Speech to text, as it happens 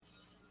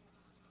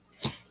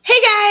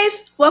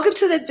Welcome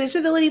to the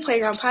Visibility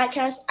Playground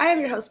podcast. I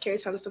am your host, Carrie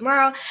Thomas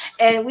Tomorrow,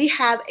 and we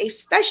have a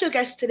special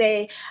guest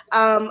today.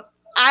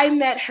 I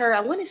met her,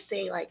 I want to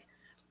say like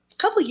a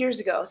couple years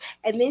ago,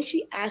 and then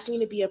she asked me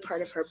to be a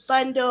part of her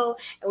bundle,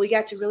 and we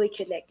got to really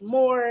connect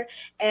more.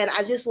 And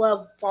I just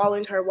love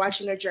following her,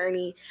 watching her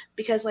journey,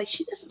 because like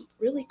she does some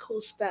really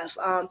cool stuff.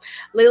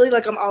 Literally,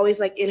 like I'm always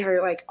like in her,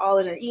 like all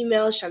in her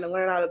emails, trying to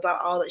learn all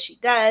about all that she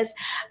does.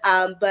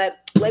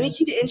 But let me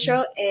cue the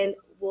intro, and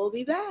we'll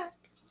be back.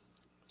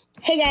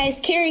 Hey guys,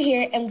 Carrie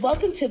here, and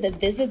welcome to the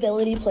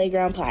Visibility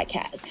Playground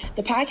podcast,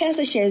 the podcast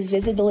that shares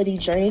visibility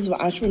journeys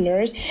with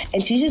entrepreneurs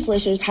and teaches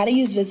listeners how to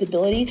use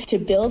visibility to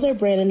build their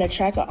brand and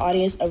attract an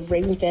audience of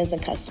raving fans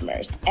and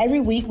customers. Every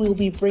week, we will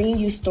be bringing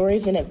you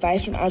stories and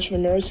advice from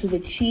entrepreneurs who've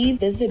achieved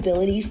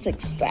visibility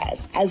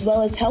success, as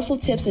well as helpful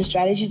tips and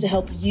strategies to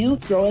help you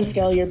grow and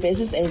scale your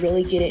business and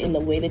really get it in the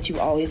way that you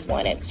always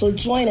wanted. So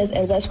join us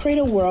and let's create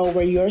a world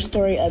where your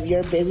story of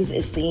your business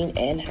is seen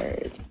and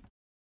heard.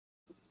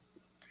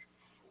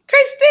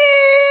 Kristen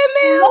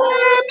Miller.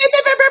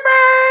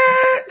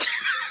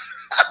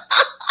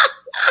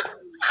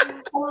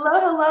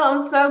 Hello.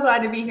 I'm so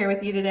glad to be here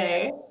with you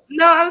today.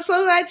 No, I'm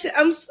so glad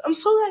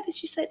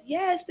that you said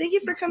yes. Thank you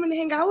for coming to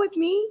hang out with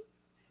me.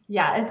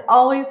 Yeah, it's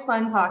always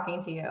fun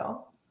talking to you.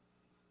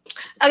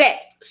 Okay,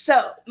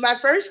 so my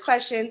first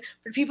question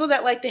for people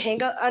that like to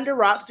hang out under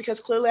rocks, because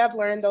clearly I've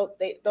learned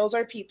those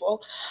are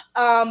people.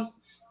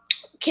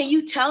 Can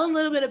you tell a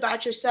little bit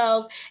about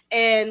yourself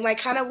and like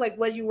kind of like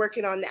what you're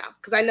working on now?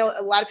 Because I know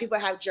a lot of people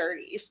have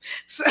journeys.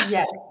 So.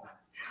 Yes.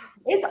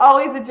 It's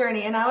always a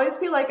journey. And I always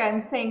feel like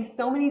I'm saying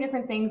so many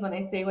different things when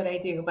I say what I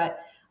do.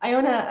 But I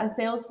own a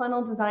sales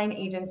funnel design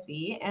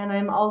agency, and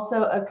I'm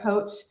also a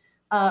coach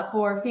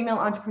for female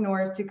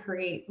entrepreneurs to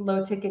create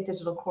low ticket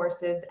digital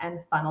courses and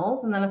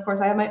funnels. And then, of course,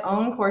 I have my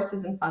own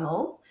courses and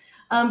funnels.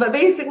 But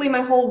basically,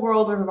 my whole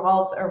world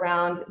revolves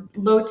around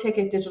low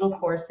ticket digital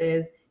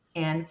courses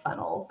and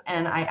funnels,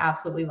 and I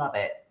absolutely love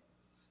it.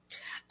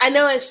 I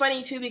know it's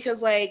funny too, because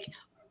like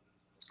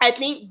I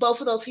think both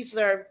of those pieces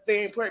are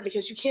very important,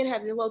 because you can't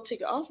have your low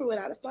ticket offer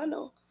without a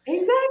funnel.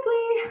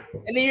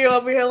 Exactly. And then you're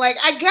over here like,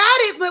 I got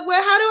it, but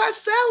how do I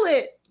sell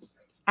it?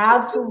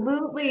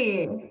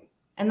 Absolutely.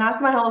 And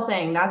that's my whole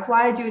thing. That's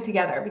why I do it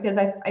together, because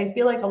I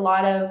feel like a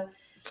lot of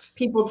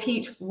people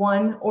teach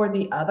one or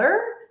the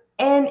other,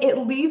 and it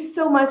leaves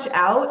so much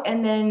out.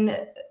 And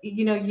then,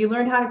 you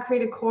learn how to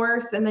create a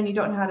course and then you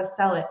don't know how to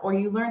sell it, or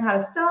you learn how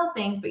to sell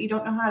things, but you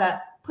don't know how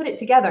to put it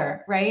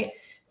together. Right.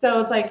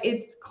 So it's like,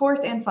 it's course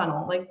and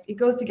funnel, like it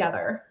goes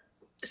together.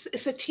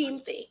 It's a team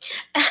thing.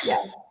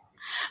 Yeah.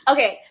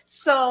 Okay.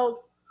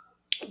 So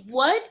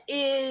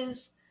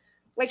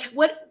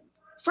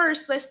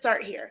first, let's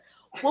start here.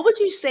 What would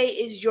you say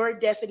is your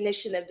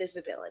definition of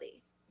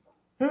visibility?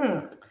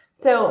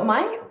 So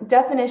my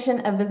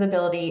definition of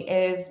visibility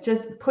is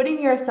just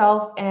putting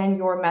yourself and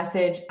your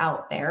message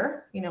out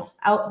there,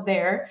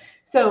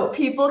 so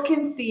people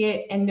can see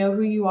it and know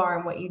who you are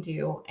and what you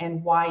do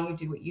and why you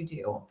do what you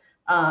do.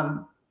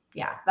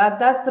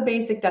 That's the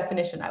basic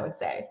definition, I would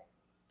say.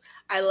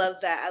 I love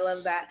that.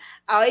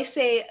 I always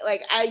say,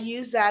 like, I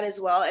use that as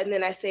well. And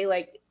then I say,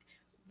 like,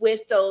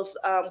 with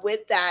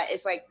that,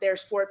 it's like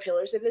there's 4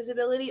 pillars of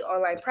visibility: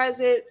 online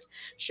presence,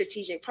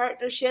 strategic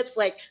partnerships,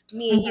 like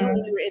me and you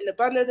when we were in the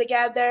bundle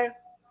together,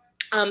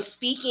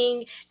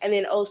 speaking, and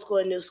then old school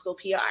and new school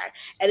PR.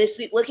 And it's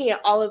looking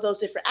at all of those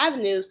different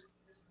avenues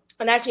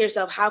and asking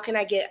yourself, how can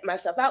I get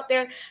myself out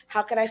there?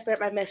 How can I spread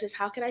my message?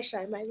 How can I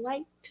shine my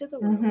light to the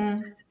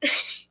world?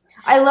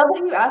 I love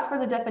that you asked for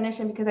the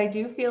definition, because I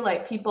do feel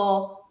like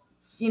people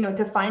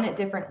define it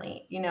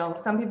differently.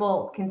 Some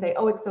people can say,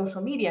 oh, it's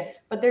social media,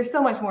 but there's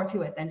so much more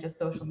to it than just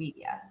social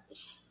media.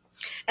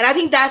 And I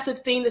think that's the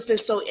thing that's been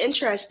so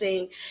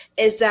interesting,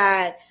 is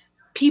that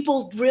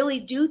people really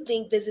do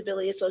think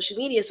visibility is social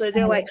media. So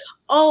they're like,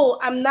 oh,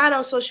 I'm not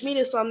on social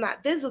media, so I'm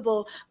not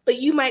visible. But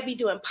you might be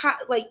doing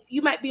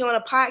you might be on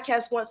a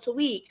podcast once a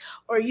week,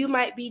 or you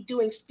might be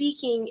doing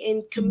speaking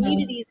in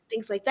communities,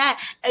 things like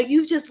that. And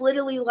you've just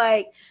literally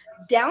like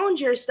downed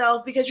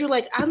yourself because you're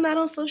like, I'm not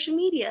on social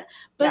media.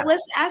 But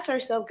let's ask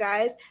ourselves,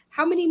 guys,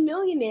 how many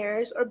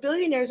millionaires or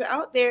billionaires are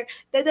out there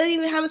that don't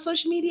even have a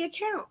social media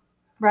account?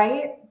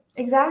 Right?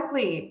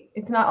 Exactly.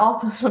 It's not all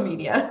social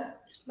media.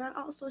 It's not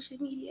all social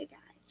media,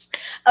 guys.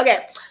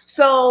 Okay,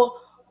 so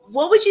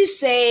what would you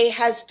say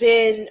has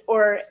been,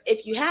 or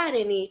if you had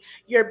any,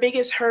 your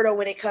biggest hurdle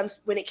when it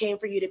came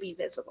for you to be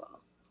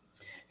visible?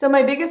 So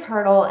my biggest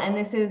hurdle, and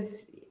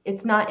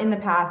it's not in the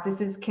past,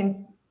 this is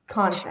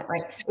constant,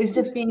 right? It's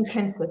just being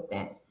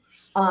consistent,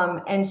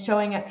 and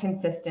showing up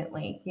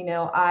consistently.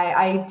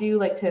 I do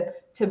like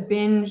to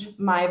binge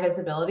my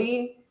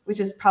visibility,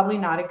 which is probably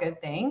not a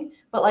good thing,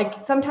 but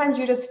like sometimes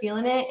you're just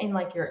feeling it and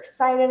like you're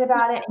excited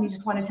about it and you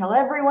just want to tell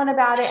everyone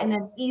about it, and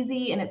it's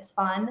easy and it's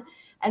fun.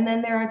 And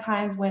then there are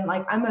times when,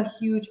 like, I'm a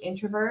huge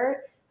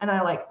introvert and I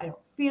don't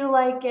feel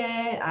like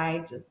it.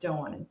 I just don't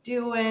want to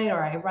do it,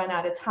 or I run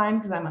out of time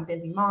because I'm a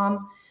busy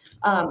mom.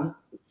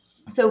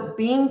 So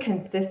being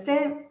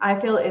consistent, I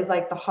feel, is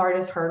like the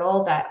hardest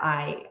hurdle that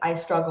I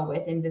struggle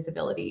with in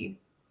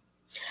visibility.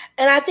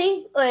 And I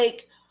think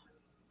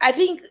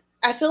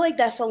I feel like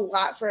that's a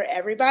lot for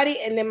everybody.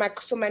 And then my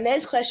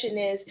next question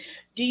is,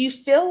 do you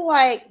feel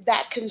like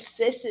that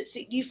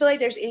consistency? Do you feel like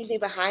there's anything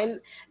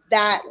behind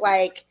that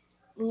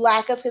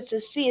lack of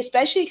consistency?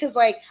 Especially because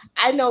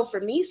I know for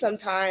me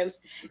sometimes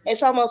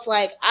it's almost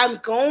like I'm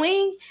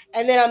going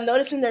and then I'm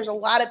noticing there's a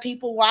lot of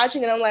people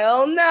watching and I'm like,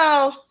 oh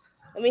no,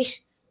 let me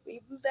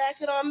back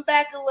it on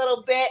back a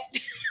little bit.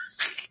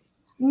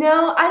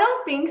 No, I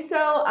don't think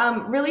so.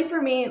 Really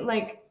for me,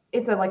 like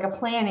it's like a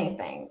planning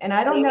thing. And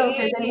I don't know if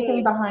there's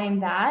anything Mm,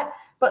 behind that,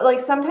 but like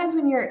sometimes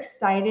when you're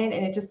excited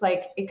and it just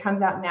like it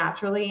comes out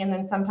naturally, and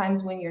then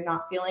sometimes when you're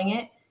not feeling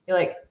it, you're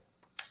like,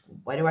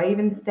 what do I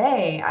even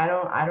say? I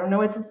don't know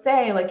what to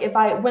say. Like if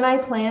I when I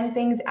plan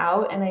things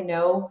out and I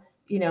know,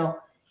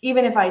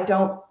 even if I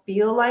don't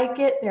feel like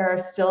it, there are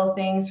still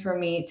things for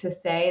me to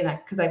say, and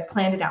because I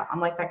planned it out. I'm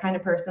like that kind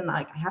of person that,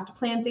 like I have to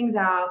plan things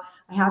out.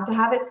 I have to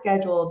have it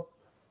scheduled,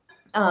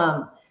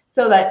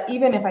 so that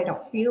even if I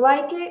don't feel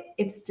like it,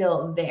 it's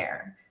still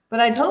there. But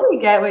I totally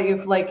get what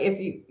you've like if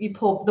you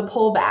pull the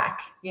pull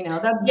back,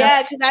 that's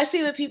yeah, because I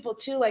see with people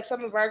too, like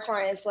some of our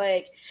clients,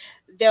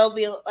 they'll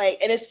be like,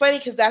 and it's funny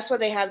because that's why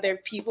they have their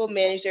people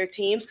manage their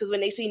teams. Because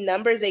when they see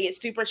numbers, they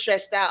get super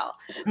stressed out.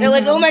 They're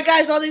like, "Oh hmm my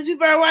gosh, all these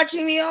people are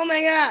watching me! Oh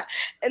my god!"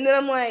 And then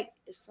I'm like,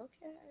 "It's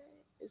okay,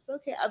 it's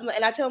okay."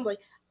 And I tell them like,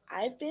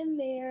 "I've been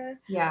there.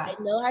 yeah. I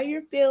know how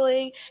you're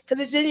feeling."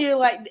 Because it's then you're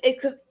like,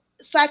 because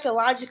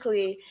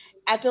psychologically,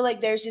 I feel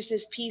like there's just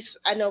this piece.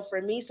 I know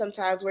for me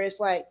sometimes where it's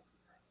like,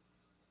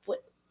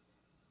 "What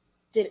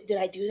did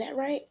I do that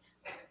right?"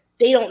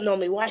 They don't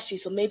normally watch me,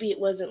 so maybe it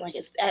wasn't like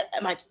it's at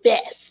my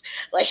best.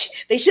 Like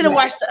they should have Right.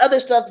 watched the other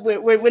stuff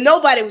where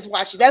nobody was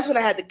watching. That's when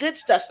I had the good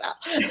stuff out.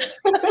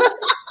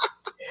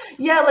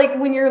 Yeah, like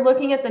when you're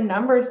looking at the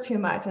numbers too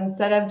much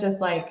instead of just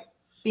like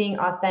being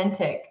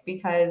authentic,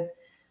 because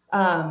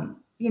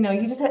you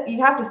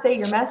have to say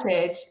your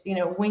message,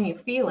 when you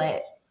feel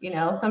it.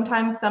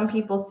 Sometimes some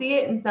people see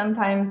it and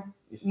sometimes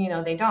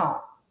they don't.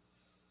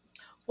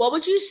 What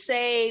would you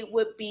say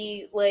would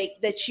be like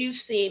that you've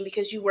seen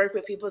because you work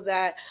with people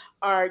that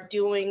are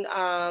doing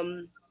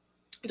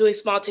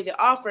small ticket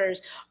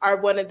offers are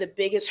one of the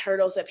biggest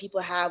hurdles that people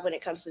have when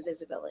it comes to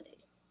visibility?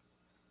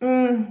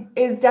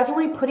 Is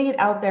definitely putting it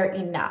out there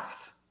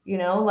enough.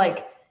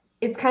 Like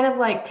it's kind of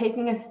like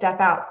taking a step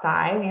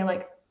outside and you're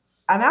like,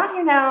 I'm out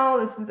here now.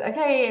 This is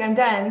okay. I'm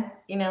done,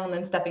 and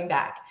then stepping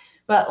back.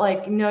 But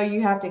like, no,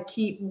 you have to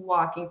keep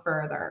walking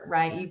further,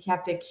 right? You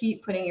have to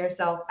keep putting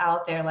yourself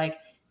out there. Like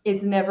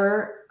it's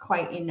never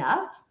quite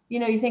enough.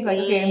 You think like,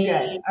 okay, I'm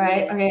good. All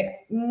right. Mm, Okay.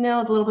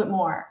 No, it's a little bit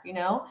more,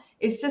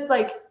 it's just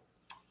like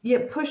you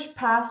push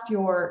past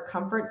your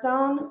comfort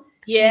zone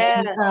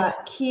yeah. and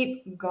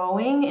keep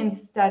going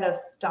instead of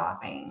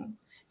stopping.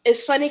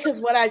 It's funny because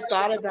what I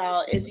thought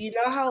about is you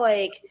know how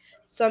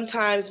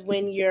sometimes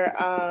when you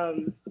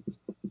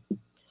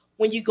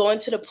go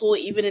into the pool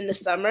even in the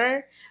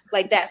summer,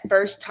 like that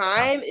first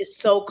time is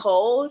so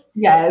cold. And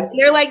Yes.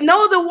 they're like,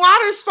 no, the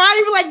water's fine.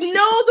 You're like,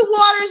 no, the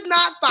water's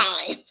not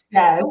fine.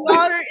 Yes. The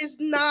water is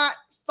not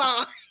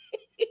fine.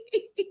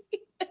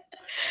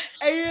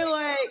 And you're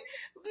like,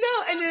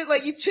 no. And then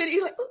like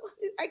you're like, "Oh,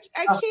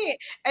 I Oh, can't.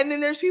 And then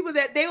there's people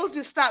that they will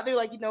just stop. They're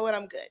like, you know what,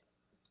 I'm good.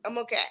 I'm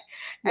okay.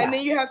 And yeah.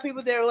 then you have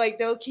people that are like,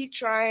 they'll keep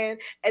trying.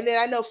 And then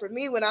I know for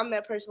me, when I'm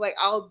that person, like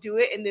I'll do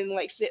it and then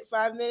like sit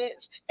 5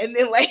 minutes and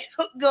then like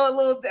go a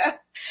little down.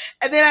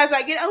 And then as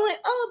I get, I'm like,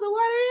 oh, the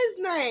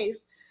water is nice.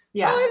 Oh,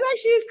 Yeah. it's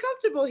actually it's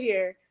comfortable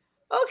here.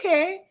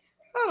 Okay.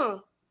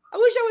 Oh, I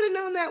wish I would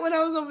have known that when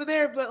I was over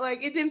there, but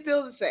like it didn't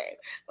feel the same.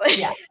 Like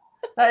Yeah.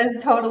 That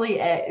is totally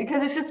it.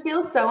 Because it just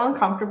feels so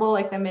uncomfortable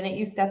like the minute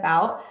you step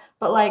out.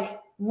 But like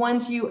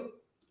once you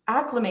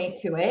acclimate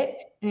to it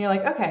and you're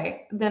like,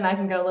 okay, then I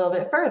can go a little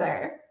bit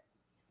further.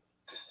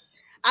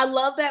 I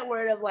love that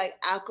word of like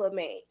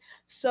acclimate.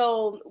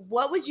 So,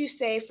 what would you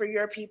say for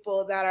your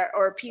people that are,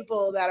 or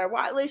people that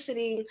are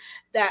listening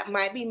that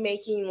might be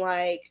making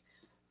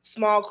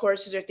small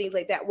courses or things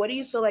like that? What do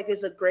you feel like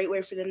is a great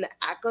way for them to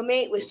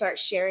acclimate with start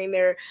sharing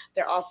their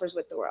offers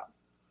with the world?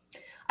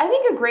 I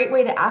think a great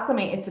way to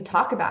acclimate is to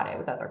talk about it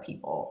with other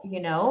people,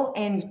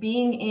 and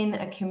being in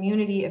a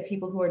community of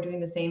people who are doing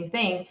the same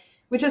thing,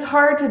 which is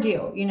hard to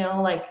do,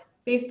 like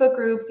Facebook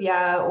groups,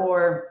 yeah,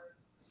 or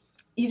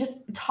you just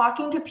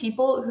talking to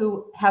people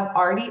who have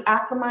already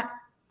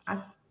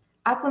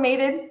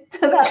acclimated to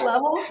that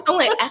level. I'm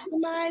like,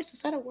 acclimatize?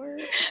 Is that a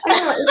word? I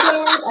don't know. Is that a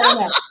word? I don't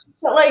know.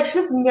 But like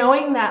just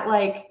knowing that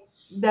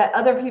that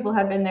other people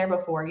have been there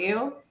before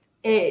you,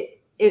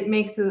 it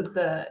makes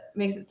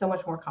it so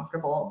much more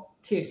comfortable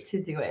to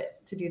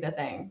do the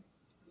thing.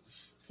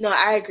 No,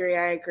 I agree.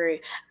 I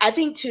agree. I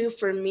think too,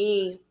 for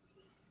me,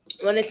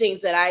 one of the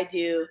things that I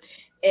do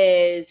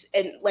is,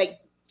 and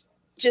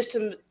just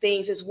some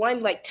things is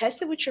one, like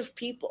test it with your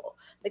people,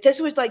 like test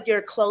it with like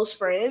your close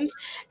friends,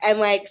 and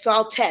so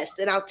I'll test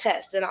and I'll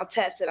test and I'll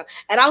test and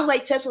I'll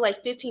like test with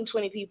like 15,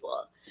 20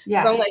 people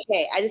because Yeah. I'm like,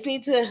 hey, I just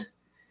need to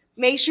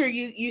make sure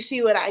you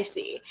see what I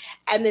see.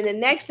 And then the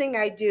next thing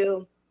I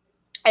do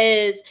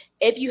is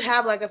if you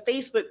have like a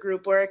Facebook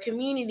group or a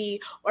community,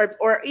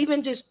 or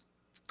even just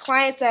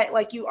clients that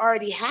like you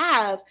already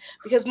have,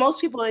 because most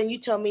people, and you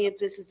tell me if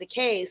this is the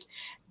case,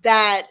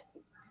 that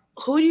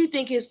who do you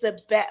think is the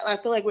best? I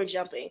feel like we're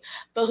jumping,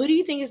 but who do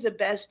you think is the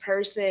best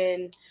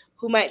person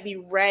who might be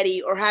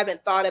ready or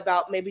haven't thought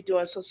about maybe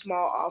doing some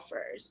small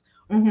offers?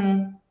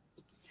 Hmm.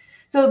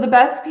 So the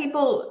best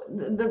people,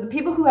 the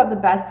people who have the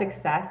best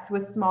success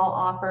with small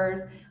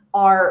offers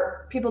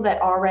are people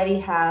that already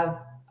have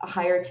a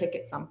higher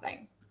ticket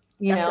something,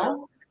 you That's what I was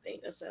know?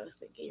 thinking. That's what I was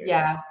thinking. You're gonna.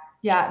 Yeah.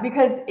 Yeah,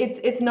 because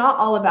it's not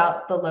all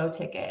about the low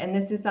ticket. And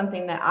this is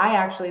something that I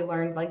actually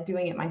learned like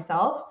doing it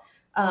myself.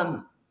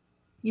 Um,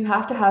 you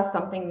have to have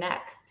something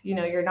next. You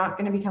know, you're not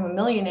going to become a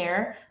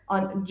millionaire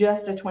on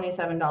just a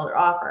 $27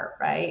 offer,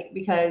 right?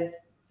 Because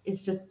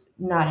it's just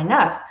not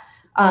enough.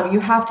 You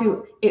have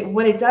to,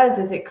 what it does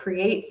is it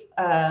creates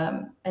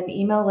an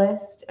email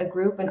list, a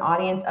group, an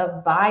audience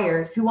of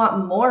buyers who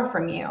want more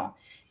from you.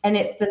 And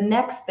it's the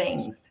next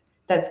things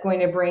that's going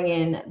to bring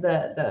in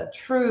the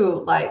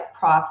true like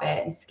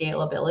profit and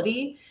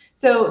scalability.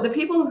 So the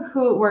people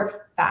who it works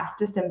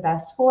fastest and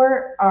best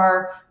for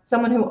are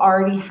someone who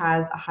already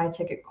has a high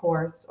ticket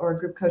course or a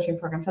group coaching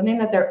program, something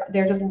that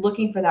they're just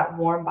looking for that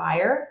warm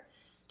buyer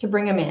to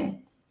bring them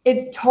in.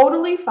 It's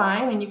totally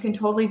fine, and you can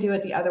totally do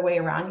it the other way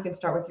around. You can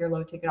start with your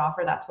low ticket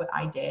offer. That's what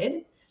I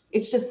did.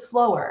 It's just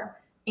slower,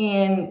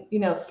 and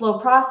slow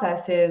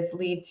processes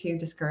lead to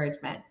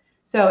discouragement.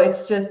 So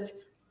it's just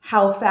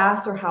how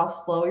fast or how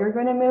slow you're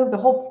going to move.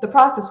 The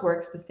process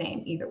works the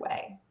same either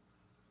way.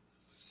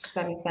 Does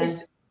that make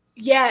It's sense?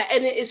 Yeah,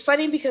 and it's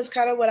funny because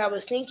kind of what I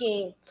was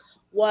thinking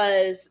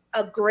was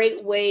a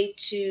great way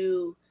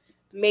to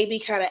maybe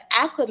kind of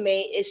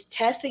acclimate is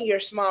testing your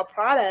small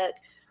product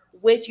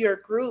with your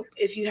group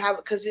if you have,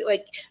 because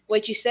like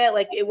what you said,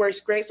 like it works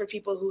great for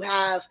people who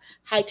have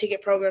high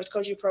ticket programs,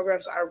 coaching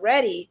programs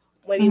already,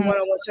 maybe Mm-hmm.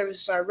 one-on-one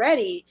services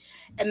already,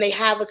 and they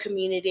have a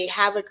community, they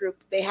have a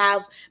group, they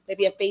have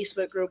maybe a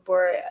Facebook group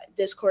or a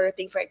Discord or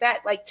things like that.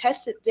 Like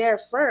test it there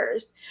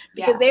first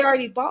because Yeah. they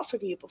already bought from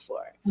you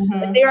before.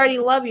 Like they Mm-hmm. already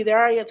love you. They're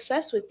already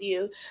obsessed with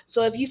you.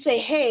 So if you say,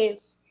 "Hey,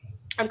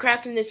 I'm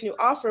crafting this new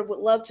offer. Would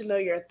love to know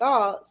your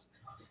thoughts,"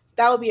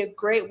 that would be a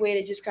great way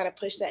to just kind of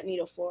push that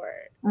needle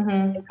forward Mm-hmm.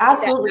 and get that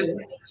Absolutely.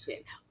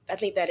 affirmation. I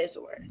think that is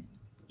a word.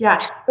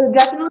 Yeah, it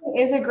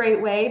definitely is a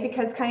great way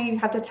because kind of you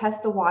have to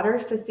test the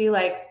waters to see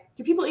like,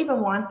 do people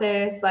even want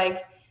this?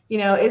 Like,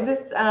 is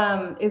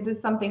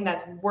this something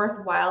that's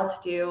worthwhile to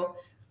do?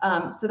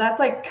 So that's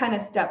like kind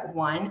of step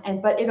one.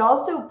 And but it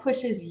also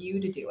pushes you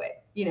to do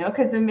it,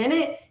 because the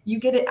minute you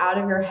get it out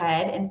of your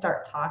head and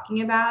start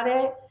talking about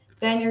it,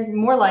 then you're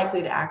more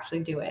likely to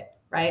actually do it,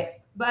 right?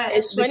 But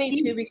It's the funny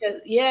too key,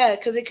 because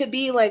because it could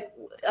be like,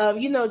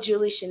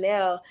 Julie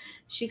Chanel,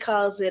 she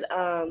calls it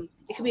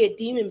it could be a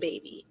demon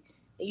baby,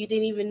 and you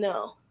didn't even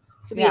know.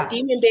 It could be a yeah,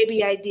 demon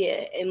baby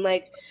idea, and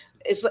like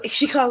it's like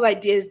she calls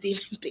ideas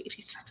demon babies.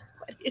 It's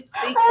the funniest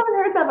thing. I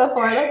haven't heard that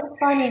before. That's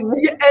funny.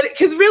 Yeah,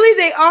 because really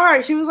they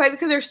are. She was like,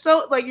 because they're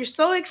so like you're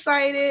so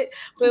excited,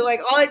 but like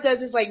all it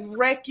does is like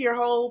wreck your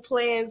whole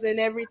plans and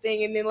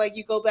everything, and then like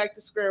you go back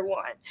to square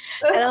one.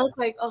 And I was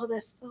like, oh,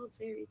 that's so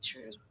very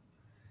true.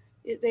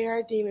 They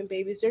are demon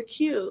babies. They're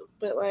cute,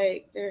 but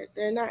like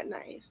they're not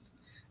nice.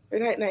 They're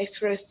not nice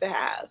for us to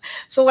have.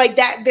 So like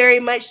that very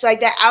much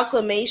like that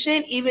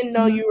acclamation, even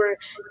though Mhm. you were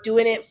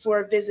doing it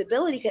for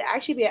visibility, could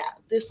actually be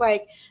this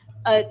like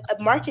a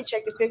market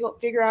check to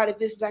figure out if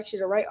this is actually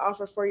the right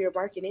offer for your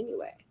market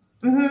anyway.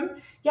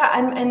 Yeah,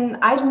 and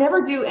I'd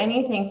never do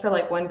anything for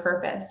like one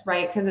purpose,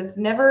 right? Because it's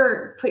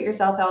never put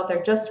yourself out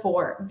there just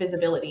for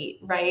visibility,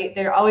 right?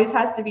 There always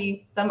has to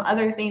be some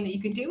other thing that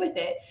you could do with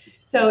it.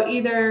 So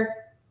either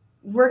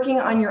working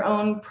on your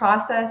own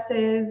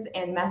processes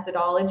and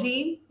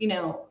methodology,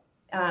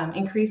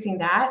 increasing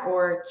that,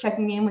 or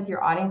checking in with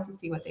your audience to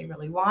see what they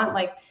really want.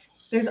 Like,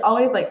 there's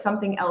always like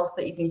something else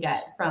that you can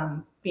get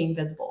from being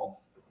visible.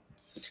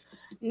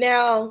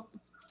 Now,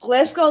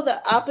 let's go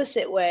the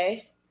opposite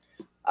way.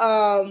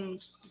 Um,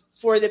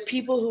 for the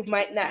people who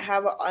might not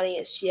have an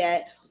audience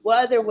yet,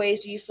 what other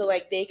ways do you feel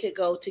like they could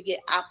go to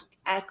get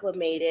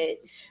acclimated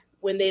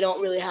when they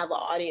don't really have an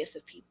audience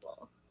of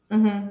people?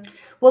 Hmm.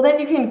 Well, then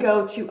you can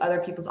go to other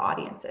people's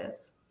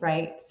audiences,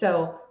 right?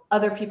 So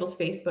other people's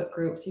Facebook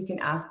groups, you can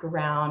ask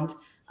around.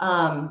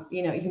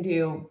 You can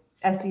do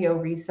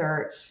SEO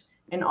research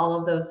and all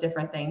of those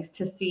different things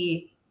to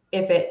see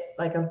if it's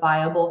like a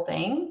viable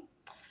thing.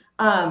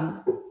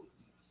 Um,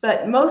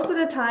 but most of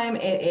the time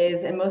it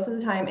is, and most of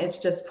the time it's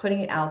just putting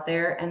it out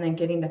there and then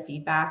getting the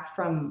feedback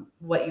from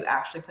what you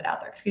actually put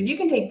out there. Because you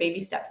can take baby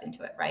steps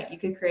into it, right? You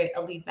could create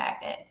a lead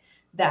magnet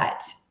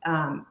that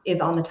is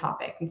on the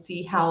topic and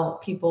see how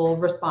people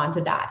respond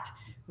to that,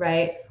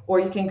 right? Or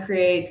you can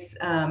create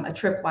a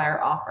tripwire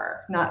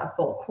offer, not a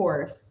full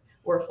course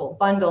or a full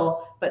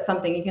bundle, but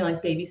something you can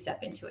like baby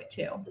step into it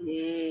too.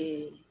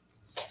 Mm.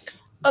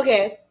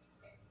 Okay,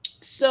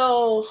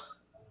 so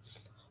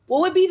what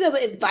would be the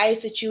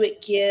advice that you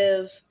would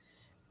give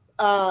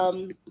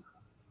um,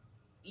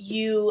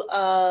 you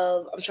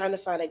of, I'm trying to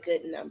find a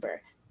good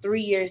number,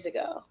 3 years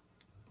ago?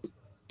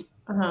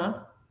 Uh-huh.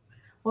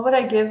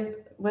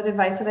 What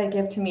advice would I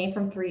give to me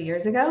from 3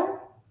 years ago?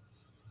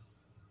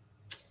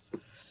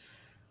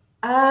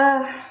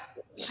 I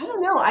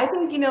don't know. I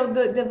think,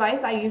 the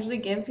advice I usually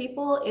give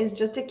people is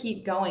just to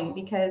keep going,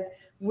 because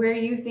where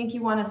you think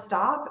you want to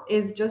stop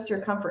is just your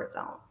comfort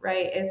zone,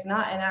 right? It's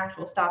not an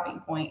actual stopping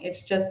point.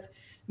 It's just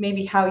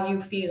maybe how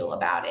you feel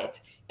about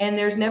it. And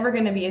there's never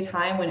going to be a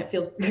time when it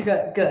feels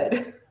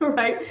good,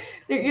 right?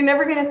 You're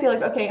never going to feel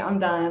like, okay, I'm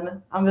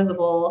done, I'm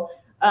visible.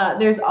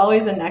 There's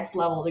always a next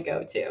level to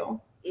go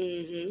to.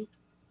 Hmm.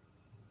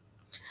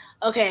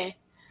 Okay.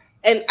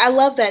 And I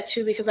love that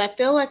too, because I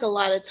feel like a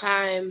lot of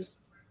times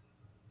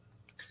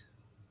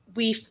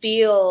we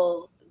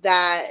feel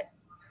that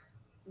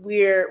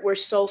we're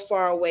so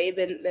far away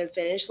than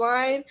finish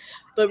line,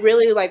 but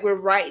really like we're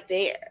right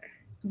there.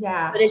 But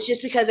Yeah, it's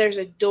just because there's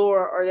a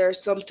door or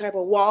there's some type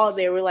of wall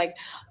there. We're like,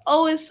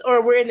 oh, it's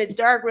or we're in the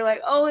dark. We're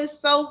like, oh, it's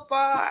so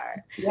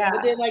far. But yeah.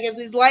 then like if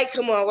these light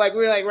come on, like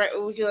we're like right,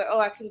 we can like, oh,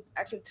 I can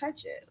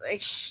touch it.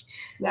 Like,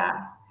 Yeah.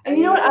 And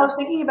you know and what? I was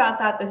thinking about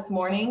that this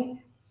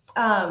morning.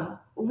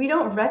 We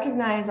don't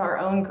recognize our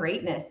own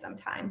greatness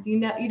sometimes. We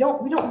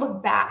don't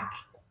look back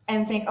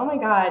and think, oh my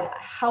God,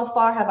 how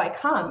far have I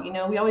come?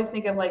 We always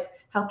think of like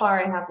how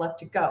far I have left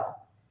to go.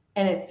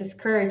 And it's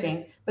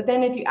discouraging. But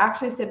then if you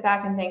actually sit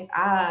back and think,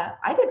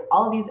 I did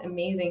all these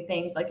amazing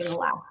things like in the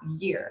last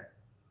year.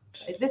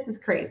 This is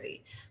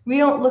crazy. We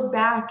don't look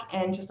back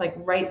and just like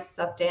write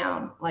stuff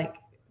down, like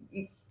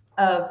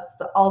of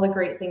all the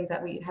great things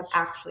that we have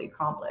actually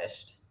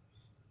accomplished.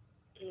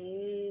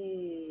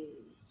 mm,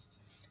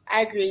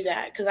 I agree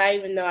that because I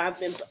even know I've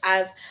been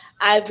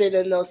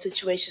in those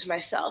situations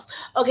myself.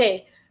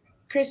 Okay,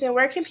 Kristen,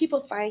 where can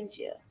people find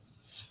you?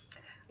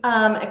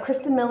 At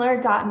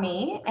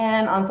KristenMiller.me,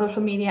 and on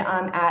social media,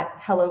 I'm at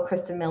Hello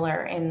Kristen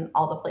Miller in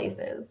all the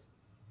places.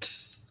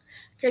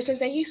 Kristen,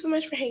 thank you so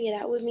much for hanging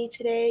out with me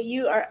today.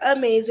 You are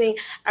amazing.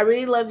 I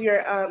really love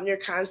your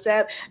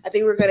concept. I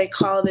think we're gonna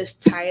call this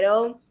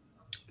title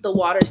 "The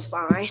Water's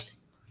Fine."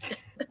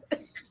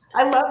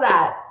 I love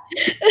that.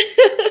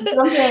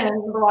 Jump in.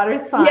 The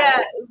water's fine.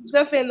 Yeah,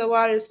 definitely the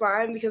water is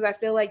fine because I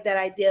feel like that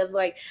idea of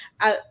like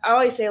I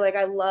always say like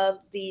I love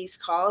these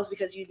calls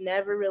because you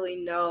never really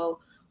know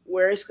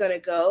where it's gonna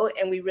go,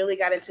 and we really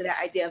got into that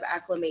idea of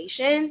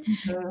acclimation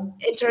Mhm.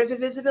 in terms of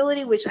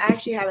visibility, which I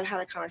actually haven't had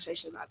a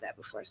conversation about that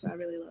before, so I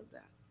really love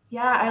that.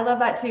 Yeah, I love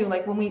that too.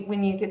 Like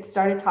when you get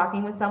started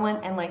talking with someone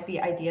and like the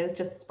ideas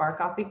just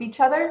spark off of each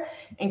other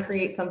and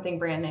create something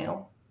brand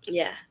new.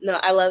 Yeah, no,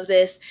 I love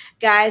this.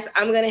 Guys,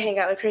 I'm gonna hang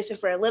out with Kristen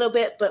for a little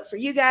bit, but for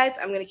you guys,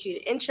 I'm gonna cue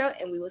the intro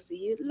and we will see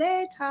you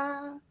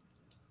later.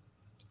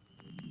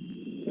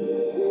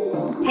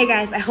 Hey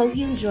guys, I hope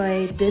you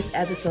enjoyed this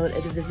episode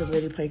of the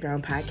Visibility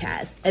Playground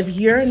podcast. If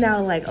you're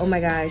now like, oh my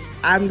gosh,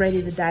 I'm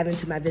ready to dive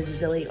into my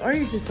visibility, or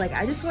you're just like,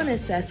 I just want to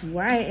assess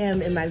where I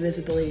am in my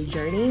visibility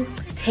journey,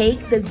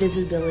 take the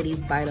Visibility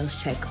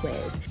Vitals Check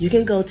quiz. You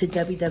can go to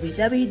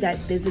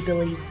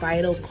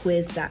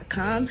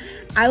www.visibilityvitalquiz.com.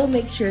 I will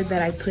make sure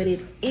that I put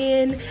it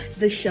in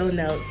the show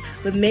notes,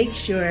 but make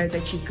sure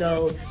that you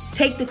go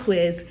take the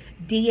quiz,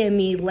 DM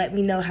me, let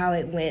me know how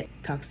it went.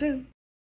 Talk soon.